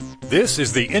This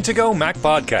is the Intego Mac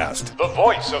Podcast, the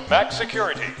voice of Mac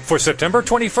security, for September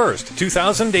 21st,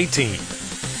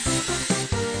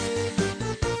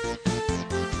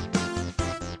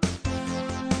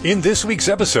 2018. In this week's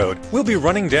episode, we'll be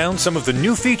running down some of the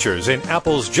new features in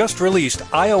Apple's just-released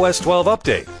iOS 12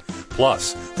 update.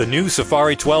 Plus, the new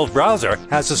Safari 12 browser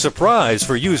has a surprise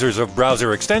for users of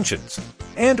browser extensions.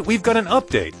 And we've got an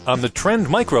update on the Trend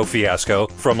Micro fiasco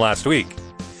from last week.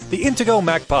 The Intego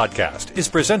Mac Podcast is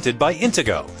presented by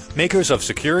Intego, makers of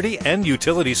security and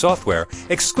utility software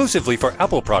exclusively for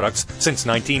Apple products since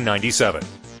 1997.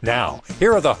 Now,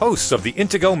 here are the hosts of the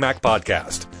Intego Mac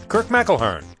Podcast, Kirk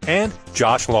McElhearn and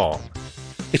Josh Long.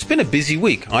 It's been a busy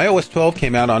week. iOS 12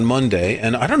 came out on Monday,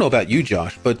 and I don't know about you,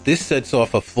 Josh, but this sets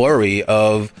off a flurry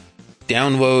of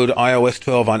download iOS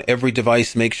 12 on every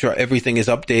device, make sure everything is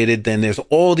updated. Then there's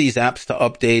all these apps to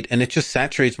update, and it just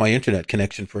saturates my internet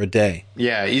connection for a day.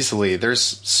 Yeah, easily. There's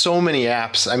so many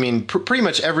apps. I mean, pretty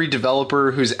much every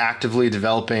developer who's actively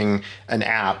developing an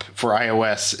app for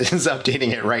iOS is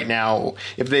updating it right now.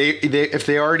 If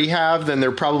they already have, then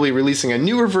they're probably releasing a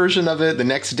newer version of it the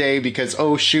next day because,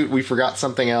 oh shoot, we forgot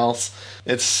something else.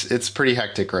 It's pretty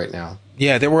hectic right now.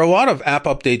 Yeah, there were a lot of app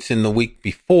updates in the week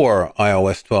before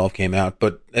iOS 12 came out,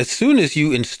 but as soon as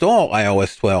you install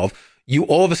iOS 12, you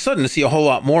all of a sudden see a whole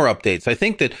lot more updates. I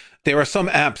think that there are some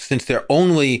apps, since they're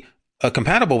only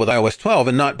compatible with iOS 12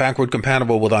 and not backward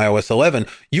compatible with iOS 11,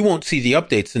 you won't see the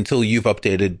updates until you've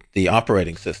updated the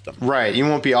operating system. Right, you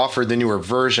won't be offered the newer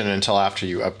version until after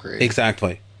you upgrade.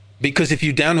 Exactly. Because if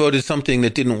you downloaded something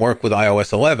that didn't work with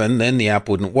iOS 11, then the app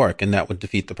wouldn't work, and that would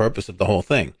defeat the purpose of the whole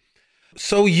thing.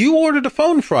 So you ordered a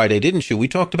phone Friday, didn't you? We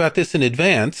talked about this in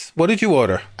advance. What did you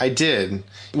order? I did.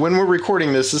 When we're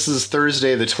recording this is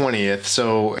Thursday the 20th.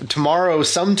 So tomorrow,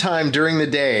 sometime during the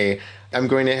day, I'm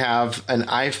going to have an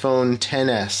iPhone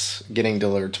XS getting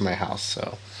delivered to my house.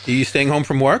 So, are you staying home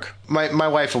from work? My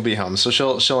wife will be home, so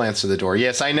she'll answer the door.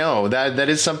 Yes, I know. That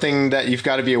is something that you've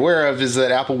got to be aware of, is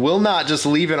that Apple will not just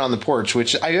leave it on the porch,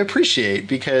 which I appreciate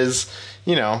because,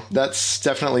 you know, that's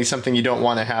definitely something you don't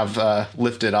want to have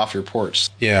lifted off your porch.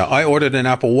 Yeah, I ordered an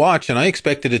Apple Watch, and I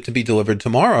expected it to be delivered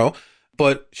tomorrow.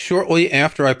 But shortly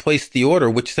after I placed the order,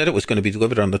 which said it was going to be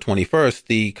delivered on the 21st,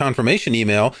 the confirmation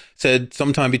email said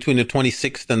sometime between the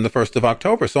 26th and the 1st of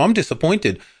October. So I'm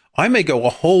disappointed. I may go a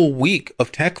whole week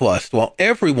of tech lust while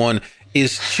everyone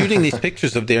is shooting these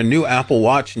pictures of their new Apple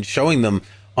Watch and showing them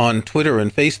on Twitter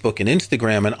and Facebook and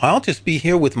Instagram, and I'll just be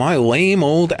here with my lame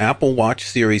old Apple Watch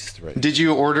Series 3. Did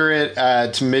you order it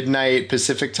at midnight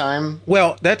Pacific time?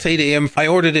 Well, that's 8 a.m. I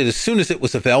ordered it as soon as it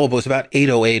was available. It was about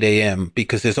 8:08 a.m.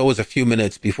 because there's always a few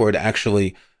minutes before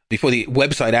the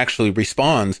website actually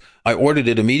responds. I ordered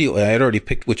it immediately. I had already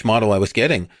picked which model I was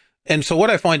getting. And so what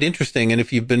I find interesting, and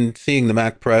if you've been seeing the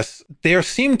Mac press, there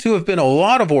seem to have been a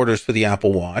lot of orders for the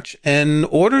Apple Watch, and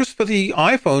orders for the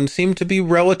iPhone seem to be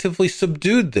relatively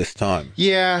subdued this time.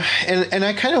 Yeah, and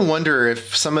I kind of wonder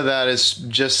if some of that is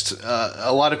just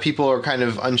a lot of people are kind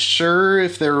of unsure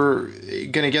if they're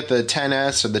going to get the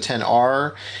XS or the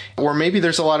XR, or maybe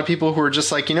there's a lot of people who are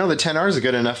just like, you know, the XR is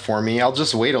good enough for me. I'll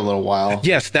just wait a little while.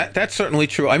 Yes, that's certainly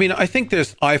true. I mean, I think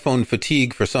there's iPhone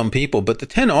fatigue for some people, but the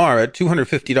XR at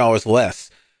 $250 less,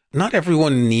 not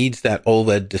everyone needs that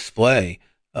OLED display.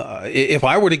 If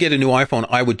I were to get a new iPhone,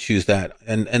 I would choose that.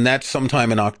 And that's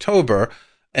sometime in October.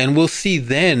 And we'll see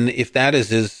then if that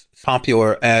is as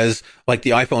popular as like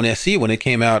the iPhone SE when it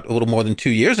came out a little more than 2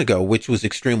 years ago, which was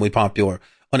extremely popular,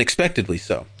 unexpectedly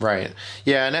so. Right.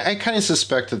 Yeah, and I kind of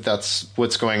suspect that that's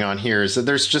what's going on here, is that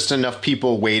there's just enough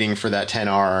people waiting for that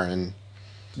XR, and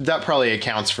that probably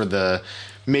accounts for the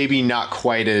maybe not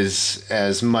quite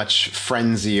as much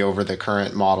frenzy over the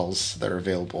current models that are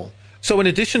available. So in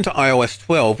addition to iOS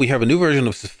 12, we have a new version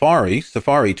of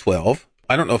Safari 12.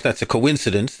 I don't know if that's a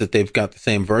coincidence that they've got the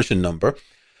same version number.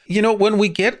 You know, when we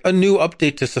get a new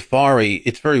update to Safari,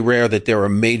 it's very rare that there are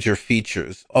major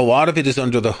features. A lot of it is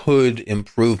under the hood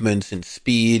improvements in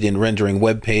speed, in rendering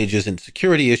web pages, and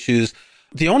security issues.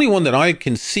 The only one that I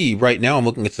can see right now, I'm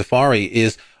looking at Safari,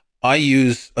 is I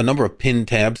use a number of pin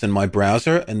tabs in my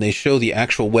browser, and they show the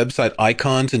actual website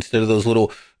icons instead of those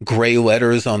little gray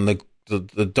letters on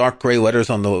the dark gray letters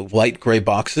on the light gray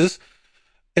boxes.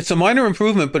 It's a minor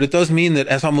improvement, but it does mean that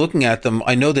as I'm looking at them,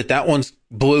 I know that that one's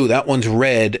blue, that one's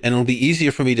red, and it'll be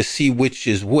easier for me to see which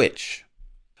is which.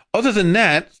 Other than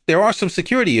that, there are some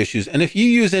security issues, and if you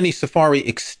use any Safari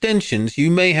extensions,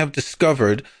 you may have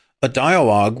discovered a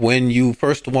dialogue when you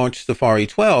first launched Safari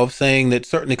 12 saying that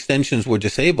certain extensions were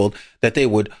disabled, that they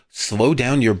would slow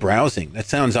down your browsing. That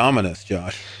sounds ominous,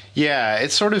 Josh. Yeah,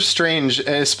 it's sort of strange,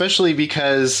 especially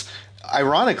because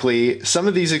ironically, some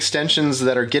of these extensions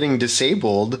that are getting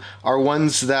disabled are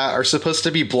ones that are supposed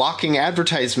to be blocking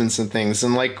advertisements and things.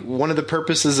 And like one of the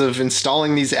purposes of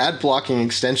installing these ad blocking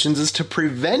extensions is to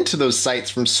prevent those sites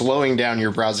from slowing down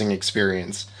your browsing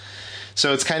experience.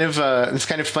 So it's kind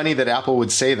of funny that Apple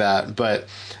would say that, but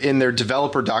in their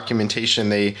developer documentation,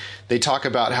 they talk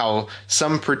about how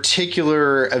some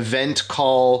particular event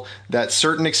call that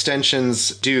certain extensions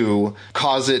do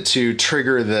cause it to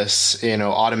trigger this,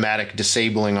 automatic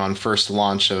disabling on first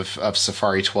launch of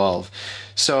Safari 12.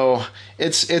 So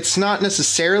it's not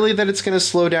necessarily that it's going to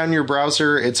slow down your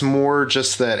browser. It's more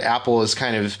just that Apple is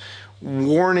kind of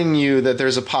warning you that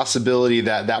there's a possibility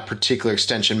that that particular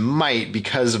extension might,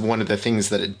 because of one of the things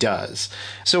that it does.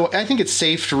 So I think it's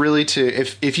safe to really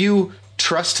if you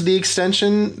trust the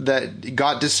extension that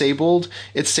got disabled,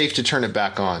 it's safe to turn it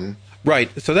back on.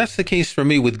 Right. So that's the case for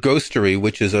me with Ghostery,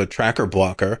 which is a tracker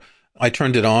blocker. I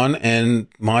turned it on and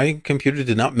my computer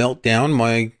did not melt down.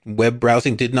 My web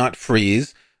browsing did not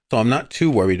freeze. So I'm not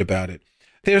too worried about it.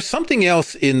 There's something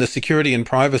else in the security and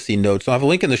privacy notes. I'll have a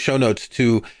link in the show notes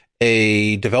to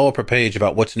a developer page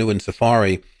about what's new in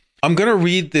Safari. I'm going to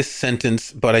read this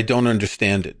sentence, but I don't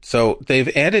understand it. So they've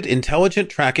added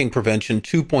Intelligent Tracking Prevention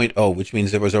 2.0, which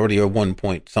means there was already a 1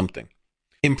 point something.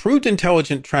 Improved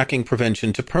intelligent tracking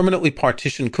prevention to permanently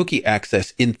partition cookie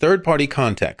access in third-party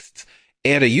contexts.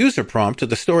 Add a user prompt to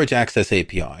the Storage Access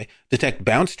API, detect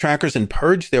bounce trackers and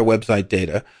purge their website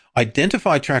data,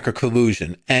 identify tracker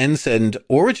collusion, and send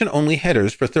origin-only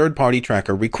headers for third-party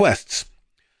tracker requests.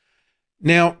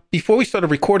 Now, before we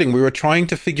started recording, we were trying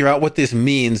to figure out what this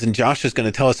means, and Josh is going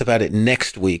to tell us about it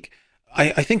next week.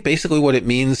 I think basically what it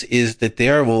means is that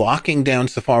they're locking down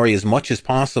Safari as much as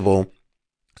possible.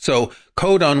 So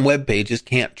code on web pages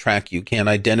can't track you, can't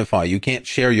identify you, can't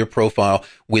share your profile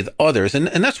with others. And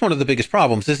that's one of the biggest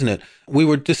problems, isn't it? We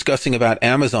were discussing about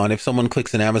Amazon. If someone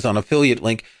clicks an Amazon affiliate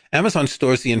link, Amazon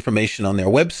stores the information on their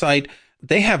website.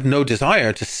 They have no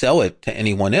desire to sell it to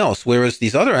anyone else, whereas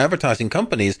these other advertising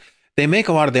companies, they make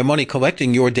a lot of their money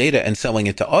collecting your data and selling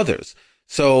it to others.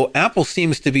 So Apple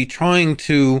seems to be trying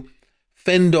to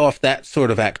fend off that sort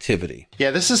of activity.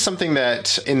 Yeah, this is something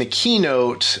that in the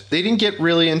keynote, they didn't get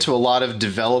really into a lot of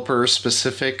developer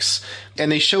specifics,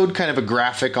 and they showed kind of a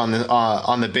graphic on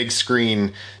the big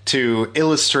screen to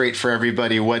illustrate for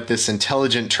everybody what this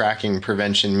intelligent tracking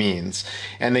prevention means.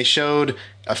 And they showed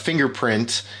a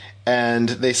fingerprint, and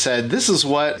they said, this is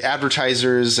what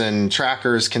advertisers and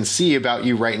trackers can see about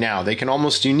you right now. They can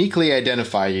almost uniquely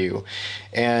identify you.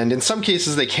 And in some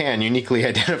cases, they can uniquely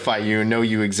identify you and know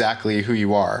you exactly who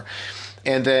you are.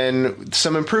 And then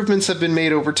some improvements have been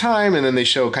made over time, and then they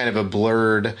show kind of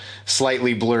a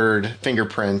slightly blurred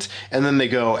fingerprint. And then they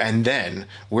go, and then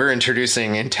we're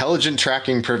introducing Intelligent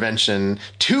Tracking Prevention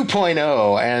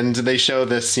 2.0. And they show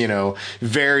this,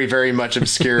 very, very much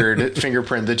obscured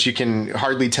fingerprint that you can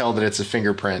hardly tell that it's a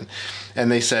fingerprint.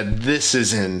 And they said, this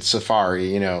is in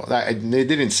Safari. They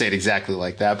didn't say it exactly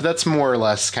like that, but that's more or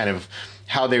less kind of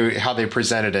how they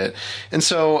presented it. And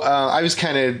so I was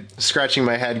kind of scratching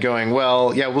my head going,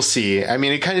 well, yeah, we'll see. I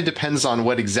mean, it kind of depends on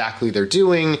what exactly they're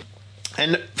doing.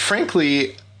 And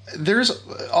frankly, there's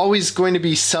always going to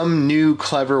be some new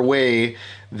clever way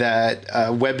that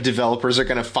web developers are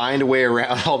going to find a way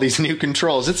around all these new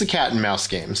controls. It's a cat and mouse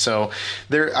game. So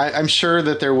I'm sure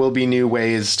that there will be new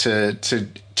ways to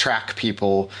track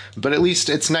people, but at least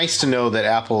it's nice to know that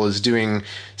Apple is doing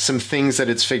some things that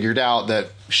it's figured out that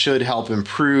should help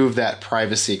improve that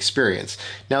privacy experience.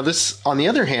 Now, this, on the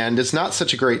other hand, is not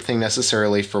such a great thing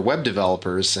necessarily for web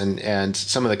developers and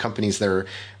some of the companies that are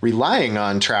relying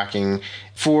on tracking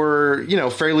for,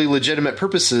 fairly legitimate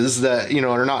purposes that,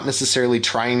 are not necessarily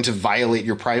trying to violate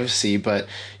your privacy, but,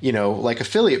 like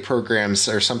affiliate programs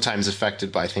are sometimes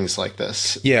affected by things like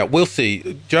this. Yeah, we'll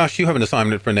see. Josh, you have an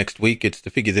assignment for next week. It's to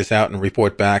figure this out and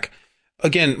report back.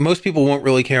 Again, most people won't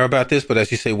really care about this, but as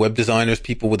you say, web designers,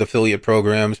 people with affiliate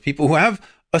programs, people who have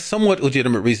a somewhat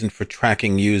legitimate reason for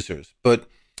tracking users. But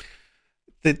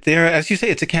there, as you say,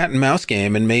 it's a cat and mouse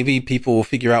game, and maybe people will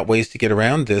figure out ways to get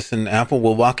around this, and Apple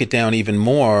will lock it down even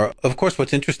more. Of course,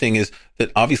 what's interesting is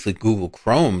that obviously Google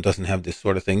Chrome doesn't have this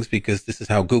sort of things because this is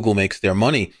how Google makes their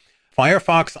money.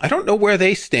 Firefox, I don't know where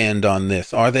they stand on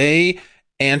this. Are they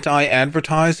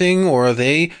anti-advertising, or are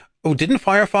they... Oh, didn't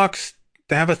Firefox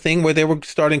have a thing where they were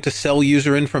starting to sell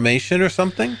user information or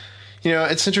something?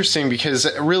 It's interesting because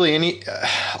really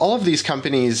all of these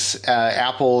companies,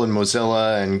 Apple and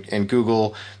Mozilla and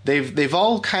Google, they've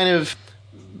all kind of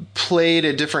played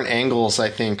at different angles, I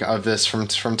think, of this from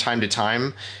time to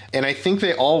time. And I think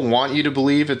they all want you to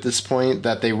believe at this point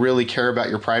that they really care about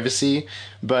your privacy.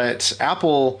 But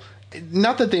Apple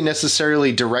Not that they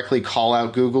necessarily directly call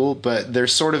out Google, but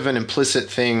there's sort of an implicit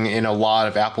thing in a lot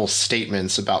of Apple's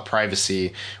statements about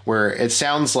privacy where it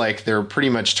sounds like they're pretty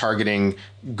much targeting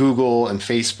Google and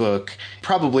Facebook,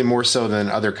 probably more so than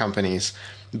other companies.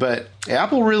 But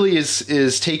Apple really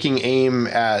is taking aim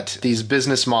at these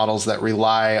business models that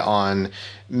rely on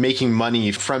making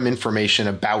money from information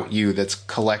about you that's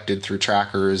collected through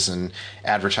trackers and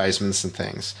advertisements and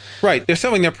things. Right. They're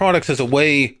selling their products as a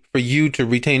way for you to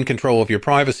retain control of your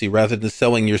privacy rather than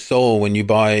selling your soul when you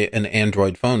buy an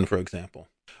Android phone, for example.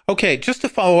 Okay, just to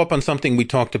follow up on something we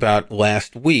talked about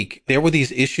last week, there were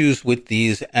these issues with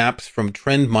these apps from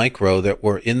Trend Micro that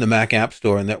were in the Mac App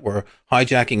Store and that were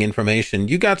hijacking information.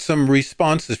 You got some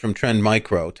responses from Trend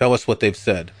Micro. Tell us what they've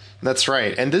said. That's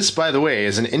right. And this, by the way,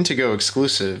 is an Intego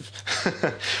exclusive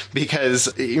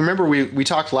because you remember we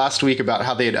talked last week about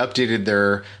how they had updated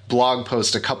their blog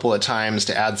post a couple of times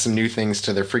to add some new things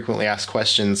to their frequently asked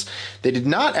questions. They did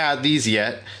not add these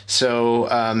yet. So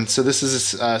this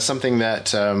is something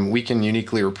that we can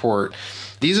uniquely report.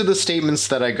 These are the statements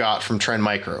that I got from Trend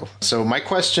Micro. So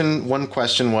one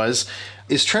question was,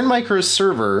 is Trend Micro's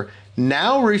server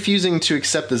now refusing to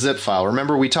accept the zip file?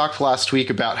 Remember, we talked last week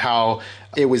about how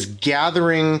it was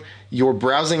gathering your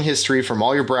browsing history from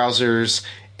all your browsers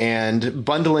and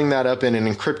bundling that up in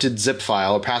an encrypted zip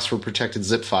file, a password-protected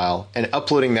zip file, and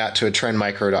uploading that to a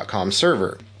trendmicro.com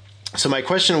server. So my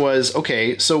question was,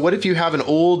 okay, so what if you have an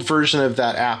old version of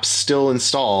that app still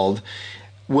installed?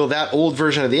 Will that old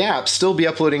version of the app still be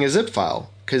uploading a zip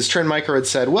file? Because Trend Micro had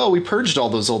said, well, we purged all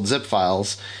those old zip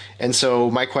files. And so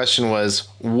my question was,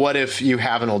 what if you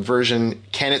have an old version?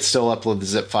 Can it still upload the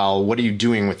zip file? What are you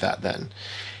doing with that then?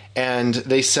 And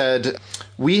they said,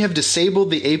 we have disabled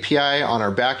the API on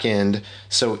our back end,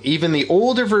 so even the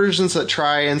older versions that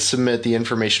try and submit the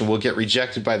information will get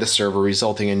rejected by the server,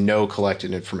 resulting in no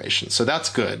collected information. So that's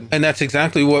good. And that's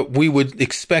exactly what we would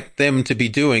expect them to be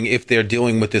doing if they're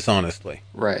dealing with this honestly.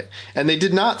 Right. And they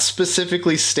did not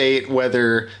specifically state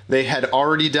whether they had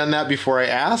already done that before I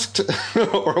asked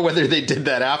or whether they did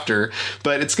that after,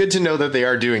 but it's good to know that they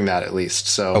are doing that at least.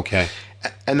 So okay.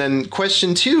 And then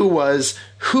question 2 was,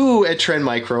 who at Trend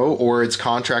Micro or its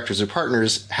contractors or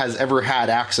partners has ever had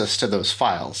access to those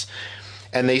files?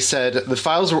 And they said the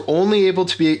files were only able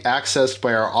to be accessed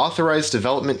by our authorized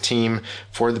development team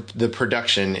for the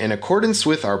production in accordance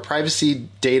with our privacy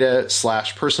data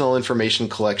 / personal information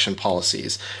collection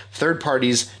policies. Third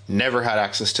parties never had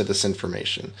access to this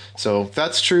information. So if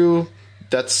that's true,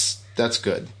 that's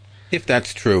good. If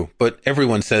that's true, but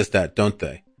everyone says that, don't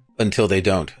they? Until they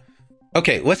don't.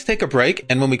 Okay, let's take a break,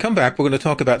 and when we come back, we're going to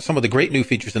talk about some of the great new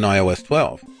features in iOS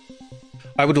 12.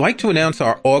 I would like to announce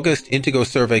our August Intego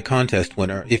survey contest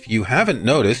winner. If you haven't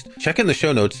noticed, check in the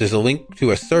show notes. There's a link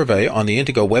to a survey on the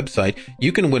Intego website.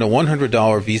 You can win a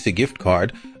 $100 Visa gift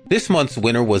card. This month's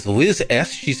winner was Liz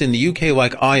S. She's in the UK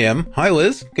like I am. Hi,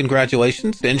 Liz.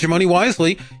 Congratulations. Spend your money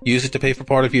wisely. Use it to pay for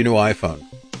part of your new iPhone.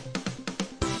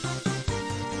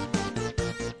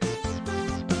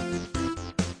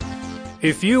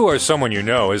 If you or someone you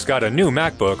know has got a new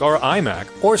MacBook or iMac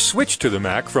or switched to the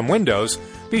Mac from Windows,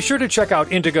 be sure to check out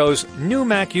Intego's New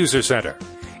Mac User Center.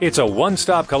 It's a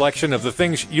one-stop collection of the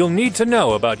things you'll need to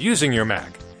know about using your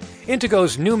Mac.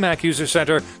 Intego's New Mac User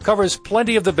Center covers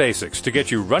plenty of the basics to get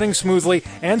you running smoothly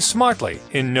and smartly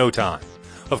in no time.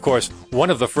 Of course, one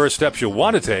of the first steps you'll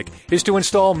want to take is to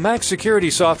install Mac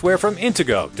security software from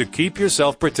Intego to keep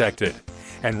yourself protected.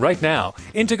 And right now,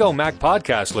 Intego Mac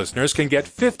Podcast listeners can get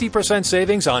 50%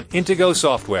 savings on Intego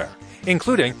software,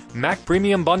 including Mac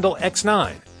Premium Bundle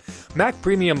X9. Mac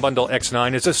Premium Bundle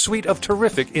X9 is a suite of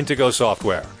terrific Intego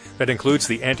software that includes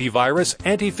the antivirus,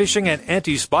 anti-phishing, and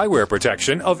anti-spyware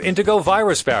protection of Intego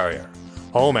Virus Barrier,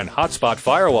 home and hotspot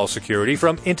firewall security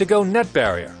from Intego Net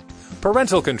Barrier,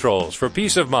 parental controls for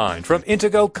peace of mind from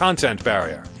Intego Content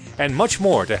Barrier, and much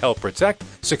more to help protect,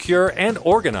 secure, and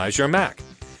organize your Mac.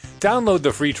 Download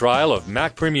the free trial of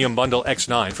Mac Premium Bundle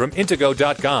X9 from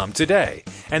Intego.com today,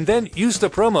 and then use the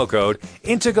promo code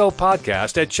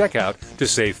IntegoPodcast at checkout to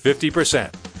save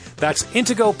 50%. That's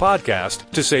Intego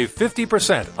Podcast to save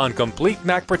 50% on complete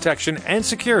Mac protection and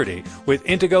security with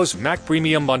Intego's Mac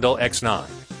Premium Bundle X9.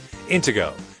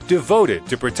 Intego, devoted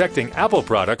to protecting Apple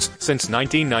products since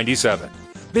 1997.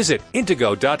 Visit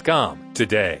Intego.com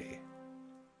today.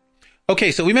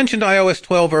 Okay, so we mentioned iOS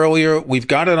 12 earlier. We've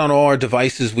got it on all our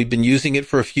devices. We've been using it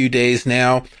for a few days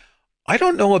now. I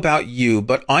don't know about you,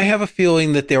 but I have a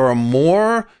feeling that there are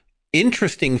more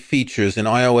interesting features in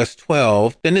iOS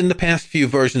 12 than in the past few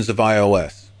versions of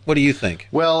iOS. What do you think?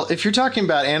 Well, if you're talking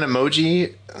about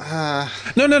Animoji...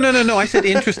 No. I said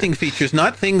interesting features,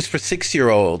 not things for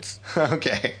 6-year-olds.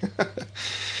 Okay.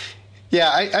 Yeah,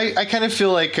 I kind of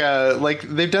feel like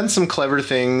they've done some clever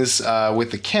things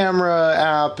with the camera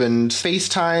app and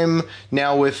FaceTime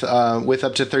now with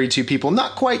up to 32 people.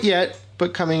 Not quite yet,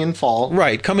 but coming in fall.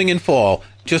 Right, coming in fall.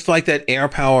 Just like that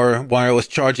AirPower wireless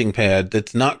charging pad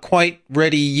that's not quite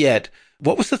ready yet.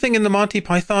 What was the thing in the Monty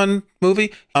Python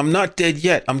movie? I'm not dead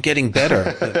yet. I'm getting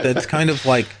better. That's kind of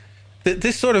like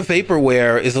this sort of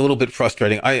vaporware is a little bit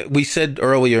frustrating. We said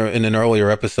earlier in an earlier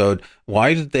episode,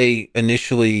 why did they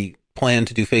initially plan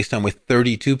to do FaceTime with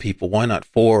 32 people? Why not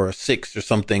 4 or 6 or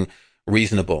something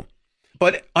reasonable?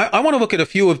 But I want to look at a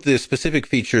few of the specific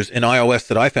features in iOS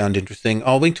that I found interesting.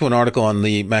 I'll link to an article on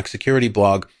the Mac Security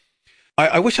blog.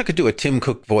 I wish I could do a Tim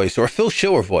Cook voice or a Phil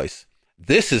Schiller voice.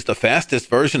 This is the fastest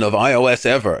version of iOS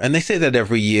ever. And they say that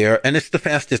every year. And it's the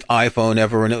fastest iPhone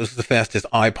ever. And it was the fastest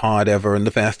iPod ever. And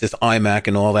the fastest iMac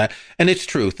and all that. And it's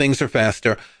true. Things are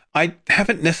faster. I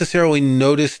haven't necessarily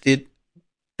noticed it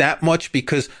that much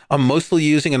because I'm mostly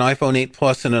using an iPhone 8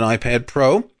 Plus and an iPad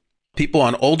Pro. People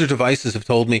on older devices have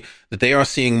told me that they are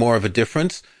seeing more of a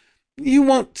difference. You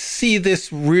won't see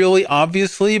this really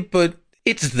obviously, but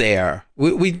it's there.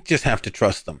 We just have to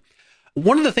trust them.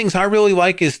 One of the things I really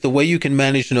like is the way you can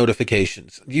manage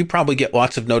notifications. You probably get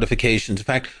lots of notifications. In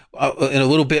fact, in a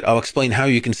little bit, I'll explain how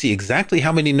you can see exactly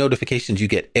how many notifications you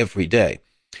get every day.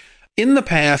 In the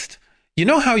past, you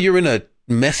know how you're in a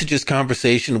messages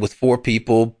conversation with 4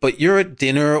 people, but you're at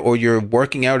dinner or you're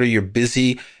working out or you're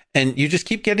busy, and you just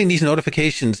keep getting these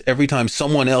notifications every time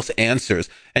someone else answers.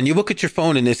 And you look at your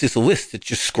phone and there's this list that's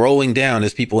just scrolling down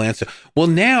as people answer. Well,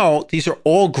 now these are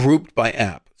all grouped by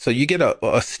app. So you get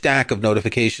a stack of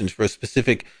notifications for a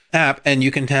specific app and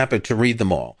you can tap it to read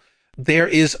them all. There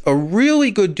is a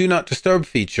really good Do Not Disturb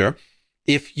feature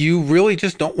if you really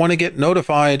just don't want to get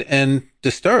notified and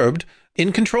disturbed.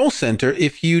 In Control Center,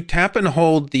 if you tap and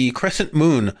hold the crescent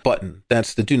moon button,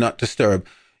 that's the Do Not Disturb,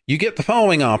 you get the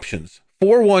following options.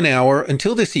 For 1 hour,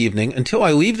 until this evening, until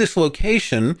I leave this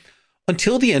location,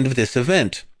 until the end of this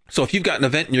event. So if you've got an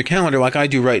event in your calendar like I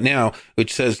do right now,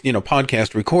 which says,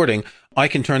 podcast recording, I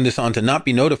can turn this on to not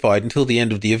be notified until the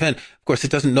end of the event. Of course,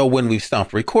 it doesn't know when we've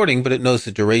stopped recording, but it knows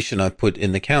the duration I put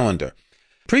in the calendar.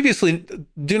 Previously,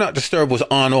 Do Not Disturb was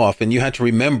on off, and you had to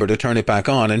remember to turn it back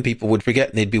on, and people would forget,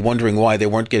 and they'd be wondering why they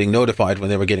weren't getting notified when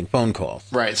they were getting phone calls.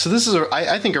 Right. So this is,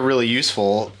 I think, a really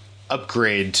useful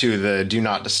upgrade to the Do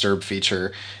Not Disturb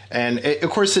feature. And of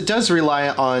course, it does rely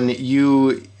on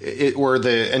you, or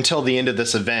the until the end of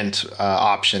this event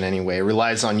option anyway. It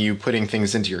relies on you putting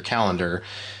things into your calendar.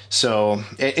 So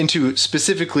into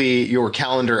specifically your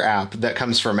calendar app that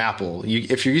comes from Apple.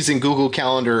 If you're using Google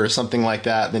Calendar or something like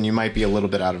that, then you might be a little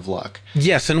bit out of luck.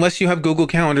 Yes, unless you have Google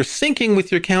Calendar syncing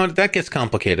with your calendar, that gets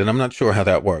complicated. I'm not sure how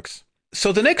that works.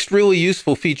 So the next really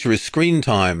useful feature is screen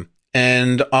time.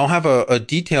 And I'll have a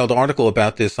detailed article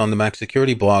about this on the Mac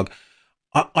Security blog.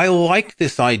 I like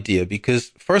this idea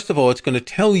because, first of all, it's going to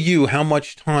tell you how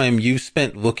much time you've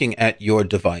spent looking at your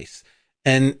device.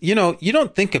 And, you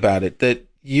don't think about it, that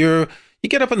you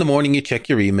get up in the morning, you check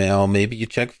your email, maybe you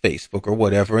check Facebook or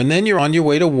whatever, and then you're on your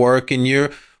way to work and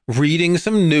you're reading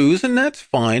some news, and that's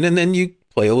fine. And then you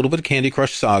play a little bit of Candy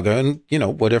Crush Saga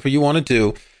and, whatever you want to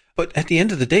do. But at the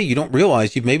end of the day, you don't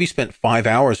realize you've maybe spent 5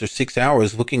 hours or 6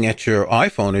 hours looking at your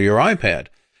iPhone or your iPad.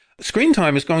 Screen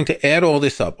time is going to add all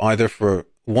this up, either for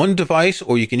one device,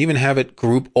 or you can even have it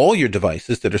group all your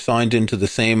devices that are signed into the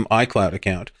same iCloud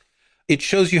account. It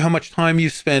shows you how much time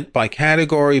you've spent by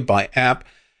category, by app,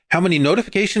 how many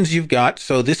notifications you've got.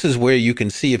 So this is where you can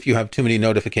see if you have too many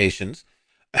notifications,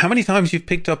 how many times you've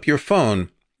picked up your phone.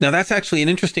 Now, that's actually an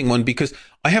interesting one because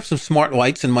I have some smart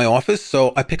lights in my office,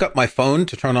 so I pick up my phone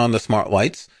to turn on the smart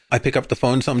lights. I pick up the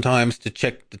phone sometimes to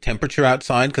check the temperature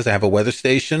outside because I have a weather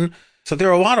station. So there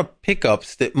are a lot of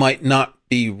pickups that might not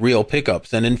be real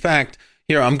pickups. And in fact,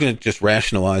 here I'm going to just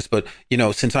rationalize, but,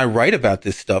 since I write about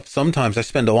this stuff, sometimes I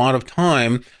spend a lot of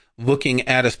time looking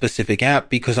at a specific app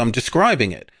because I'm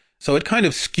describing it. So it kind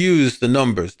of skews the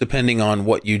numbers depending on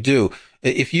what you do.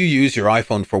 If you use your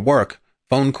iPhone for work,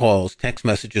 phone calls, text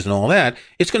messages, and all that,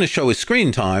 it's going to show as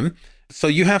screen time. So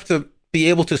you have to be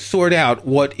able to sort out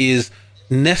what is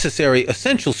necessary,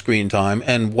 essential screen time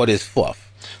and what is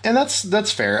fluff. And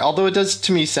that's fair, although it does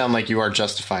to me sound like you are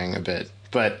justifying a bit.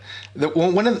 But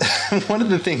one of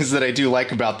the things that I do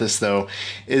like about this, though,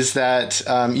 is that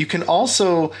you can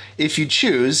also, if you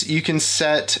choose, you can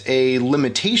set a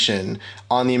limitation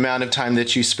on the amount of time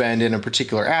that you spend in a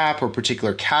particular app or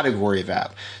particular category of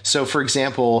app. So, for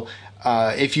example,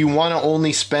 If you want to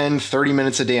only spend 30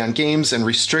 minutes a day on games and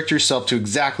restrict yourself to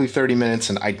exactly 30 minutes,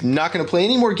 and I'm not going to play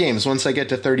any more games once I get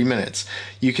to 30 minutes,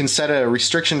 you can set a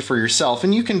restriction for yourself,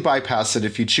 and you can bypass it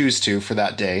if you choose to for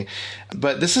that day.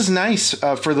 But this is nice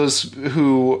for those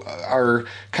who are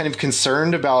kind of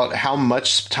concerned about how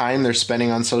much time they're spending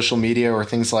on social media or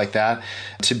things like that.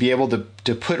 To be able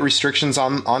to put restrictions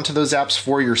onto those apps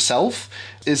for yourself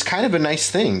is kind of a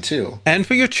nice thing, too. And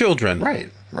for your children.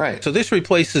 Right. Right. So this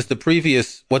replaces the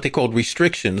previous, what they called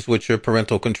restrictions, which are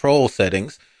parental control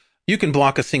settings. You can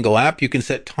block a single app. You can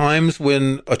set times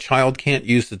when a child can't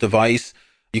use the device.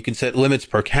 You can set limits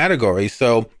per category.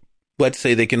 So let's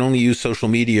say they can only use social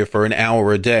media for an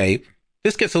hour a day.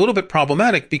 This gets a little bit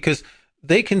problematic because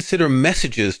they consider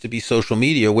messages to be social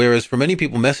media, whereas for many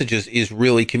people, messages is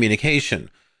really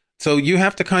communication. So you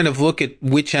have to kind of look at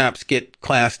which apps get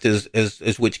classed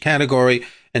as which category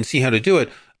and see how to do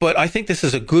it. But I think this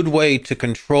is a good way to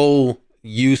control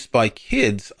use by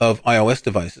kids of iOS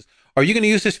devices. Are you going to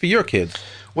use this for your kids?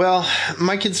 Well,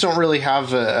 my kids don't really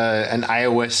have an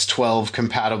iOS 12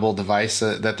 compatible device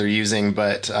that they're using,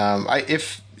 but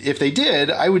if they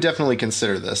did, I would definitely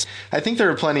consider this. I think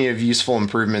there are plenty of useful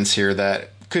improvements here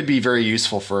that could be very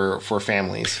useful for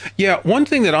families. Yeah, one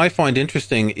thing that I find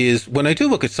interesting is when I do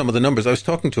look at some of the numbers, I was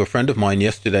talking to a friend of mine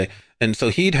yesterday, and so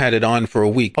he'd had it on for a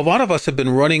week. A lot of us have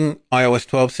been running iOS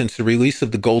 12 since the release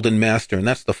of the Golden Master, and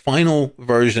that's the final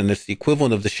version. It's the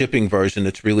equivalent of the shipping version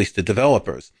that's released to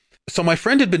developers. So my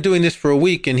friend had been doing this for a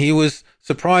week, and he was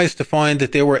surprised to find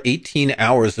that there were 18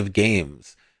 hours of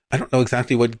games. I don't know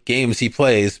exactly what games he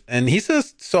plays, and he's a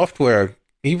software.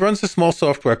 He runs a small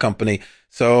software company.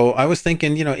 So I was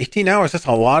thinking, 18 hours, that's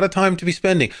a lot of time to be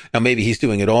spending. Now, maybe he's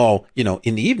doing it all,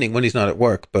 in the evening when he's not at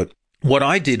work. But what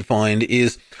I did find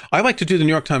is I like to do the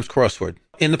New York Times crossword.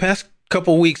 In the past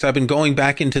couple of weeks, I've been going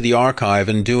back into the archive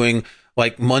and doing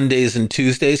like Mondays and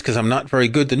Tuesdays because I'm not very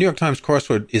good. The New York Times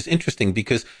crossword is interesting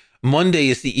because Monday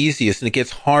is the easiest and it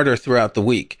gets harder throughout the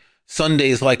week. Sunday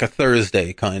is like a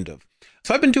Thursday, kind of.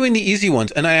 So I've been doing the easy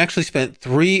ones, and I actually spent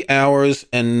 3 hours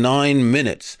and 9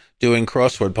 minutes doing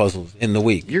crossword puzzles in the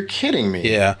week. You're kidding me.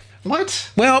 Yeah.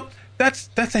 What? Well, that's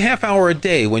a half hour a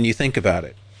day when you think about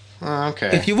it.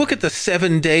 Okay. If you look at the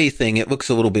 7-day thing, it looks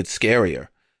a little bit scarier.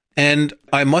 And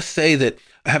I must say that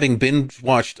having binge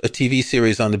watched a TV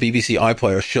series on the BBC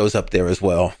iPlayer shows up there as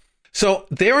well. So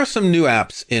there are some new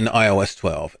apps in iOS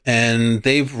 12, and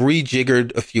they've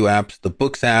rejiggered a few apps, the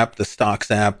Books app, the Stocks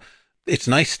app. It's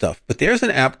nice stuff. But there's an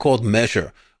app called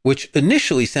Measure, which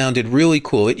initially sounded really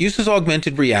cool. It uses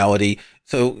augmented reality.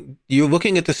 So you're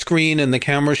looking at the screen and the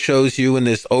camera shows you and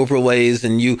there's overlays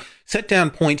and you set down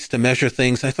points to measure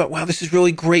things. I thought, wow, this is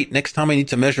really great. Next time I need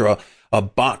to measure a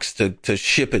box to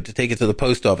ship it, to take it to the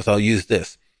post office, I'll use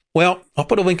this. Well, I'll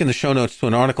put a link in the show notes to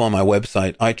an article on my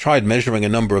website. I tried measuring a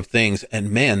number of things and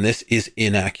man, this is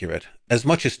inaccurate. As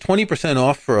much as 20%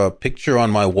 off for a picture on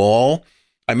my wall.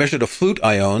 I measured a flute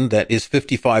I own that is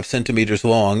 55 centimeters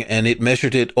long, and it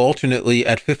measured it alternately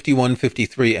at 51,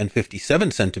 53, and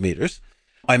 57 centimeters.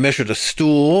 I measured a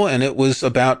stool, and it was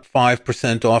about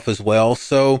 5% off as well.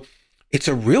 So it's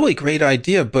a really great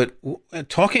idea. But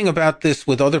talking about this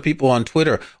with other people on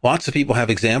Twitter, lots of people have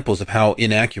examples of how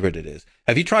inaccurate it is.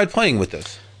 Have you tried playing with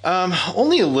this?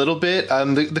 Only a little bit.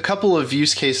 The couple of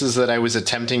use cases that I was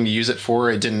attempting to use it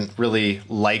for, it didn't really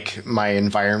like my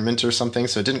environment or something,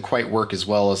 so it didn't quite work as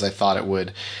well as I thought it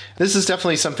would. This is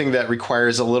definitely something that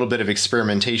requires a little bit of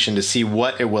experimentation to see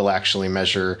what it will actually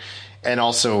measure and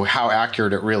also how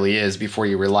accurate it really is before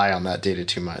you rely on that data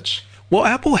too much. Well,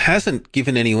 Apple hasn't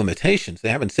given any limitations. They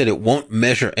haven't said it won't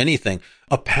measure anything.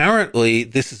 Apparently,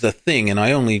 this is a thing, and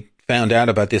I only found out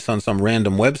about this on some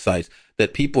random websites,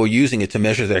 that people are using it to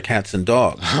measure their cats and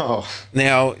dogs. Oh.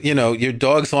 Now, your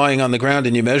dog's lying on the ground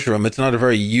and you measure them. It's not a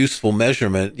very useful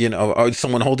measurement. Or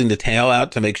someone holding the tail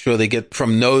out to make sure they get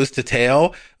from nose to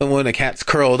tail. And when a cat's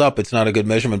curled up, it's not a good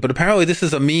measurement. But apparently this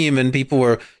is a meme and people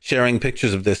were sharing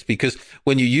pictures of this because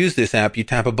when you use this app, you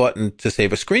tap a button to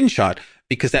save a screenshot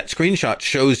because that screenshot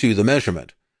shows you the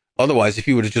measurement. Otherwise, if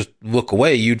you were to just look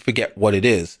away, you'd forget what it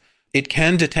is. It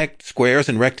can detect squares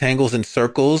and rectangles and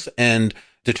circles and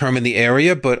determine the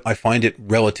area, but I find it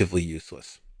relatively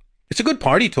useless. It's a good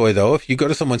party toy, though, if you go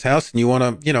to someone's house and you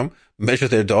want to, measure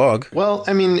their dog. Well,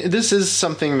 I mean, this is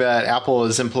something that Apple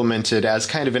has implemented as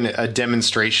kind of a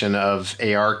demonstration of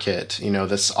ARKit,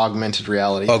 this augmented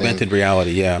reality thing.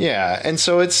 Reality, yeah. Yeah, and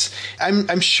so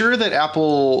I'm sure that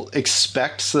Apple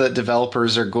expects that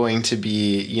developers are going to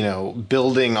be,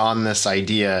 building on this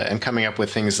idea and coming up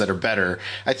with things that are better.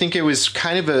 I think it was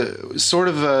kind of a sort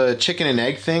of a chicken and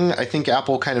egg thing. I think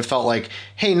Apple kind of felt like,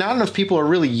 hey, not enough people are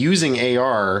really using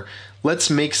AR. let's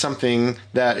make something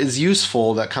that is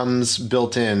useful, that comes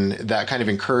built in, that kind of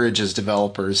encourages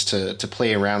developers to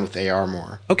play around with AR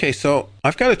more. Okay, so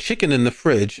I've got a chicken in the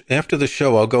fridge. After the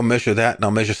show, I'll go measure that, and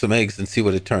I'll measure some eggs and see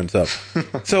what it turns up.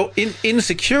 So in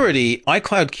security,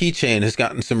 iCloud Keychain has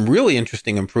gotten some really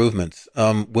interesting improvements.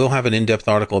 We'll have an in-depth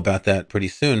article about that pretty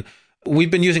soon.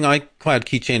 We've been using iCloud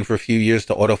Keychain for a few years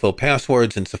to autofill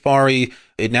passwords in Safari.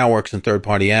 It now works in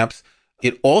third-party apps.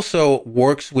 It also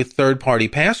works with third-party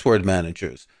password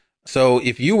managers. So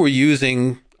if you were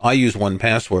using, I use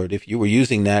 1Password. If you were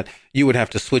using that, you would have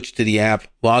to switch to the app,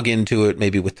 log into it,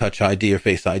 maybe with Touch ID or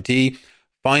Face ID,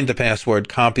 find the password,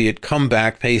 copy it, come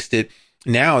back, paste it.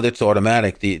 Now that's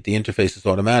automatic. The interface is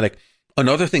automatic.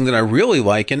 Another thing that I really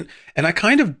like, and I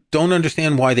kind of don't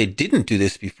understand why they didn't do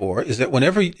this before, is that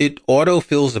whenever it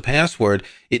auto-fills the password,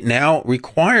 it now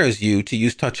requires you to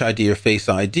use Touch ID or Face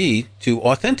ID to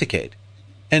authenticate.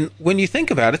 And when you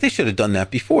think about it, they should have done that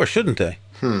before, shouldn't they?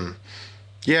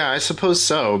 Yeah, I suppose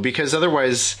so, because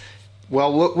otherwise,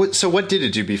 well, so what did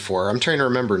it do before? I'm trying to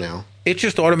remember now. It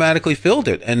just automatically filled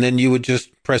it, and then you would just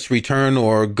press return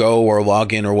or go or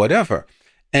log in or whatever.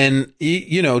 And,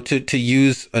 you know, to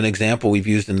use an example we've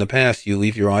used in the past, you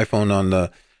leave your iPhone on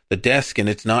the desk and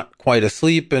it's not quite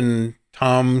asleep, and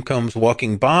Tom comes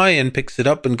walking by and picks it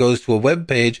up and goes to a web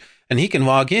page, and he can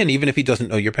log in even if he doesn't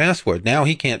know your password. Now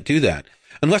he can't do that.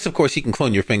 Unless, of course, he can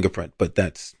clone your fingerprint, but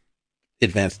that's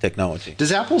advanced technology.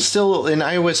 Does Apple still, in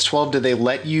iOS 12, do they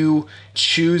let you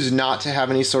choose not to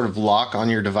have any sort of lock on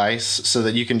your device so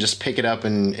that you can just pick it up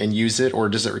and use it? Or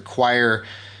does it require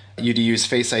you to use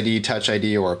Face ID, Touch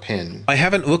ID, or a PIN? I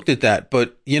haven't looked at that,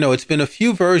 but, you know, it's been a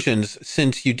few versions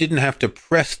since you didn't have to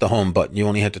press the home button. You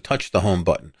only had to touch the home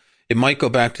button. It might go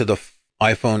back to the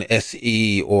iPhone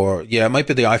SE it might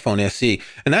be the iPhone SE.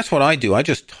 And that's what I do. I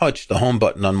just touch the home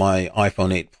button on my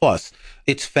iPhone 8 Plus.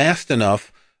 It's fast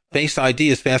enough. Face ID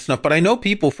is fast enough, but I know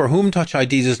people for whom Touch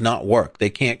ID does not work. They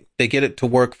get it to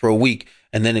work for a week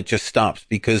and then it just stops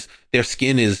because their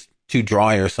skin is too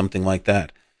dry or something like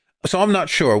that. So I'm not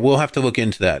sure. We'll have to look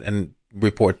into that and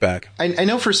report back. I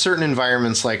know for certain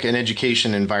environments, like an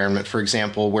education environment, for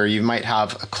example, where you might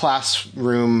have a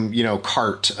classroom,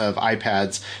 cart of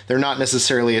iPads, they're not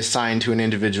necessarily assigned to an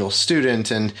individual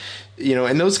student. And,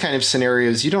 in those kind of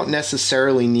scenarios, you don't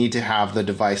necessarily need to have the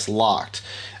device locked.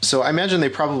 So I imagine they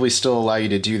probably still allow you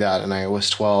to do that in iOS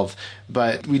 12.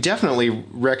 But we definitely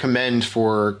recommend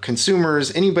for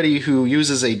consumers, anybody who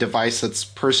uses a device that's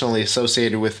personally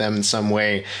associated with them in some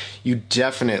way, you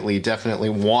definitely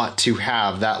want to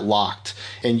have that locked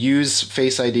and use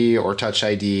Face ID or Touch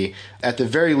ID. At the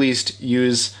very least,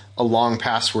 use a long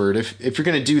password. If you're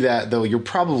going to do that, though, you'll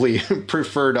probably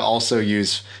prefer to also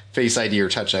use Face ID or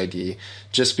Touch ID,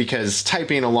 just because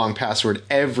typing a long password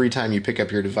every time you pick up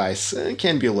your device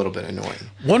can be a little bit annoying.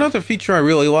 One other feature I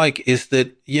really like is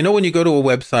that, when you go to a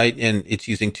website and it's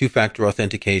using two-factor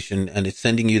authentication and it's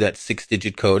sending you that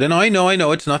 6-digit code, and I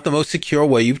know it's not the most secure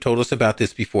way. You've told us about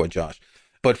this before, Josh.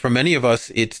 But for many of us,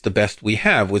 it's the best we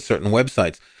have with certain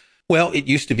websites. Well, it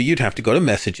used to be you'd have to go to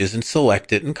Messages and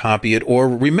select it and copy it or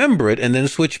remember it and then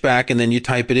switch back and then you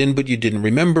type it in, but you didn't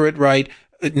remember it right.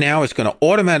 Now it's going to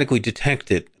automatically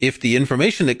detect it. If the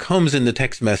information that comes in the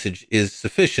text message is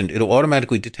sufficient, it'll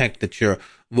automatically detect that you're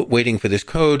waiting for this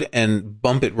code and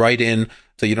bump it right in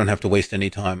so you don't have to waste any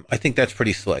time. I think that's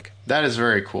pretty slick. That is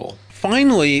very cool.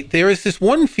 Finally, there is this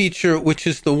one feature, which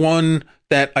is the one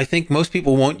that I think most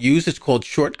people won't use. It's called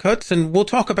shortcuts, and we'll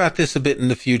talk about this a bit in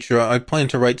the future. I plan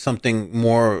to write something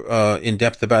more in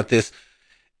depth about this.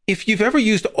 If you've ever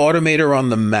used Automator on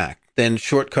the Mac, then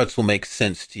shortcuts will make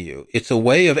sense to you. It's a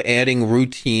way of adding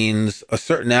routines. A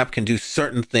certain app can do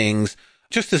certain things.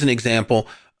 Just as an example,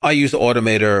 I use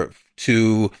Automator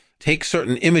to take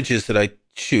certain images that I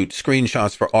shoot,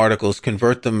 screenshots for articles,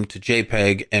 convert them to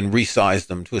JPEG, and resize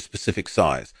them to a specific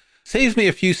size. Saves me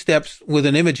a few steps with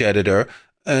an image editor.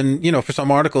 And, for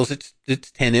some articles,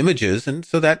 it's 10 images. And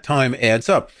so that time adds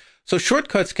up. So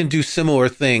shortcuts can do similar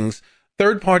things.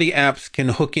 Third-party apps can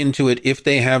hook into it if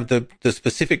they have the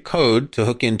specific code to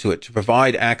hook into it to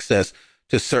provide access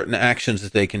to certain actions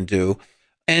that they can do.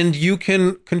 And you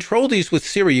can control these with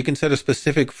Siri. You can set a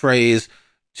specific phrase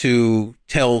to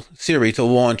tell Siri to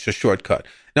launch a shortcut.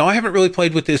 Now, I haven't really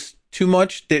played with this too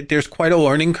much. There's quite a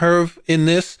learning curve in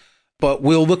this, but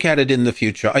we'll look at it in the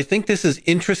future. I think this is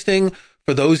interesting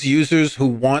for those users who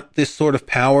want this sort of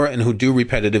power and who do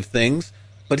repetitive things,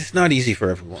 but it's not easy for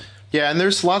everyone. Yeah, and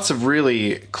there's lots of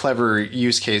really clever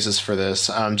use cases for this.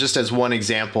 Just as one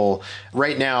example,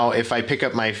 right now, if I pick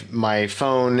up my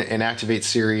phone and activate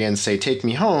Siri and say, take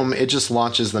me home, it just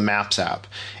launches the Maps app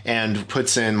and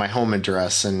puts in my home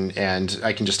address and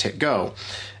I can just hit go.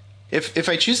 If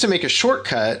I choose to make a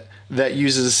shortcut that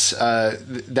uses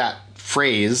that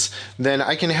phrase, then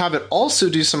I can have it also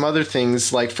do some other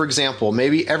things. Like, for example,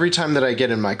 maybe every time that I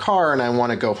get in my car and I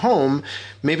want to go home,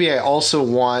 maybe I also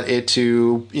want it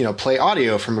to, play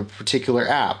audio from a particular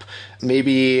app.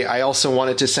 Maybe I also want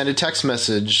it to send a text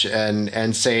message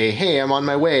and say, hey, I'm on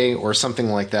my way, or something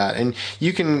like that. And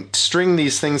you can string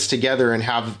these things together and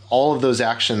have all of those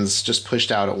actions just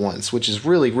pushed out at once, which is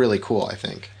really, really cool, I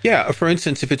think. Yeah. For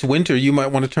instance, if it's winter, you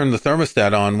might want to turn the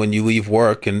thermostat on when you leave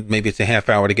work, and maybe it's a half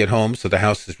hour to get home, so the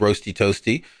house is roasty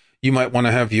toasty. You might want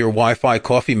to have your Wi-Fi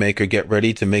coffee maker get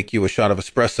ready to make you a shot of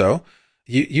espresso.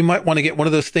 You might want to get one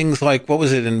of those things like, what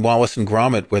was it in Wallace and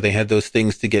Gromit, where they had those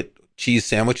things to get cheese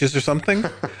sandwiches or something?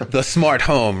 The smart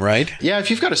home, right? Yeah, if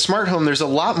you've got a smart home, there's a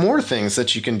lot more things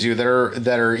that you can do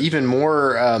that are even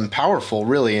more powerful,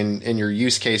 really, in your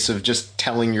use case of just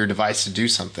telling your device to do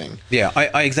something. Yeah,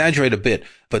 I exaggerate a bit,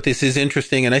 but this is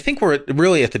interesting. And I think we're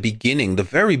really at the beginning, the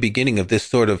very beginning of this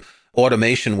sort of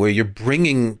automation where you're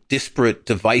bringing disparate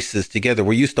devices together.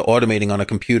 We're used to automating on a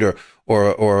computer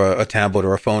or a tablet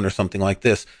or a phone or something like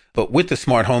this. But with the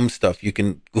smart home stuff, you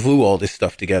can glue all this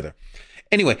stuff together.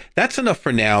 Anyway, that's enough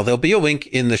for now. There'll be a link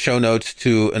in the show notes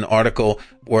to an article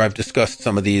where I've discussed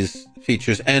some of these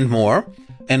features and more.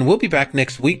 And we'll be back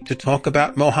next week to talk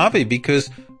about Mojave, because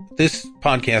this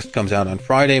podcast comes out on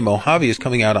Friday. Mojave is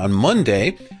coming out on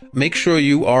Monday. Make sure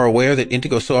you are aware that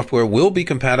Intego software will be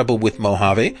compatible with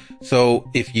Mojave. So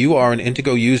if you are an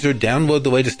Intego user, download the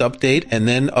latest update and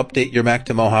then update your Mac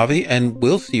to Mojave, and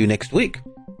we'll see you next week.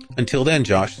 Until then,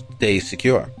 Josh, stay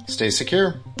secure. Stay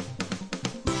secure.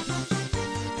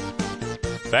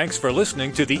 Thanks for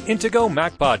listening to the Intego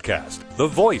Mac Podcast, the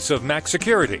voice of Mac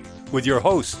security, with your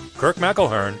hosts, Kirk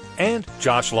McElhearn and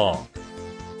Josh Long.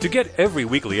 To get every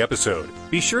weekly episode,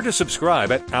 be sure to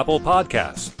subscribe at Apple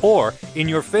Podcasts or in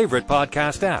your favorite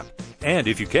podcast app. And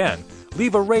if you can,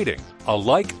 leave a rating, a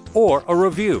like, or a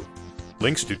review.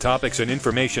 Links to topics and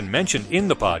information mentioned in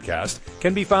the podcast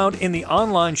can be found in the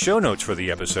online show notes for the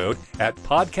episode at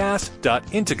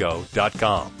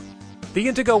podcast.intego.com. The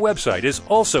Intego website is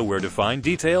also where to find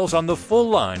details on the full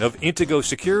line of Intego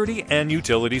security and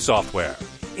utility software.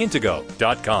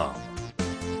 Intego.com.